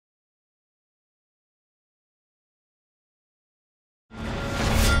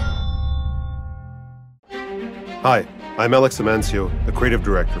Hi, I'm Alex Amancio, the creative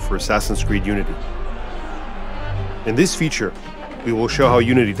director for Assassin's Creed Unity. In this feature, we will show how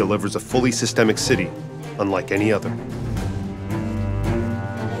Unity delivers a fully systemic city, unlike any other.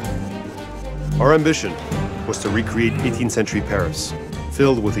 Our ambition was to recreate 18th century Paris,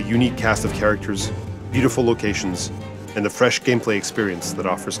 filled with a unique cast of characters, beautiful locations, and a fresh gameplay experience that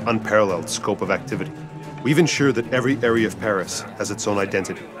offers unparalleled scope of activity. We've ensured that every area of Paris has its own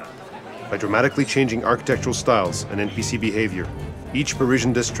identity. By dramatically changing architectural styles and NPC behavior, each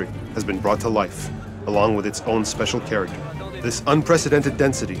Parisian district has been brought to life, along with its own special character. This unprecedented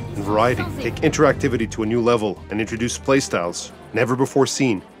density and variety take interactivity to a new level and introduce playstyles never before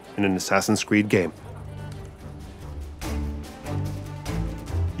seen in an Assassin's Creed game.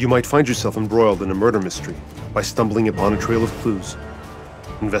 You might find yourself embroiled in a murder mystery by stumbling upon a trail of clues.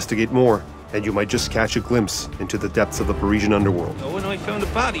 Investigate more, and you might just catch a glimpse into the depths of the Parisian underworld. Oh, and I found a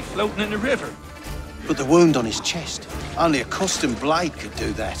body floating in the river. But the wound on his chest, only a custom blade could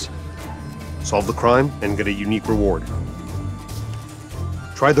do that. Solve the crime and get a unique reward.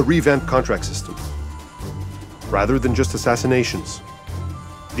 Try the revamped contract system. Rather than just assassinations,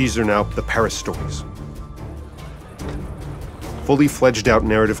 these are now the Paris stories. Fully fledged out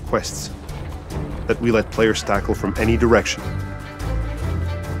narrative quests that we let players tackle from any direction.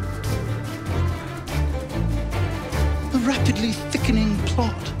 The rapidly thickening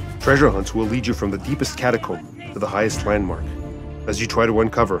plot. Treasure hunts will lead you from the deepest catacomb to the highest landmark, as you try to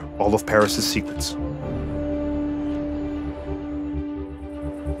uncover all of Paris's secrets.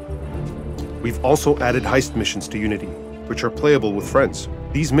 We've also added heist missions to Unity, which are playable with friends.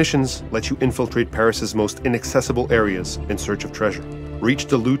 These missions let you infiltrate Paris's most inaccessible areas in search of treasure. Reach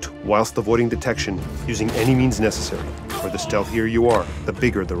the loot whilst avoiding detection using any means necessary, for the stealthier you are, the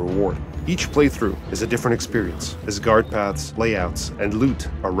bigger the reward. Each playthrough is a different experience, as guard paths, layouts, and loot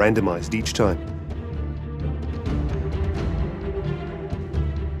are randomized each time.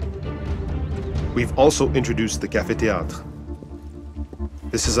 We've also introduced the Café Théâtre.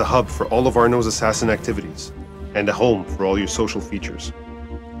 This is a hub for all of Arnaud's assassin activities, and a home for all your social features,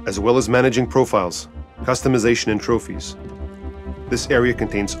 as well as managing profiles, customization, and trophies. This area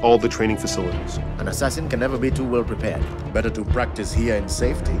contains all the training facilities. An assassin can never be too well prepared. Better to practice here in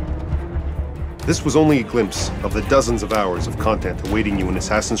safety. This was only a glimpse of the dozens of hours of content awaiting you in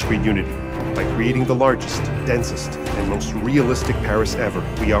Assassin's Creed Unity. By creating the largest, densest, and most realistic Paris ever,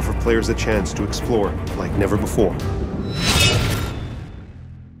 we offer players a chance to explore like never before.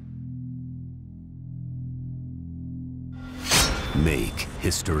 Make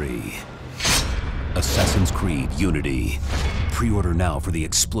history. Assassin's Creed Unity. Pre-order now for the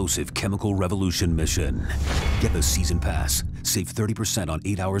explosive Chemical Revolution mission. Get the Season Pass. Save 30% on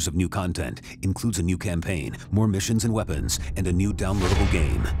 8 hours of new content. Includes a new campaign, more missions and weapons, and a new downloadable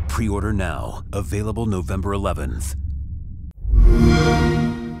game. Pre-order now. Available November 11th.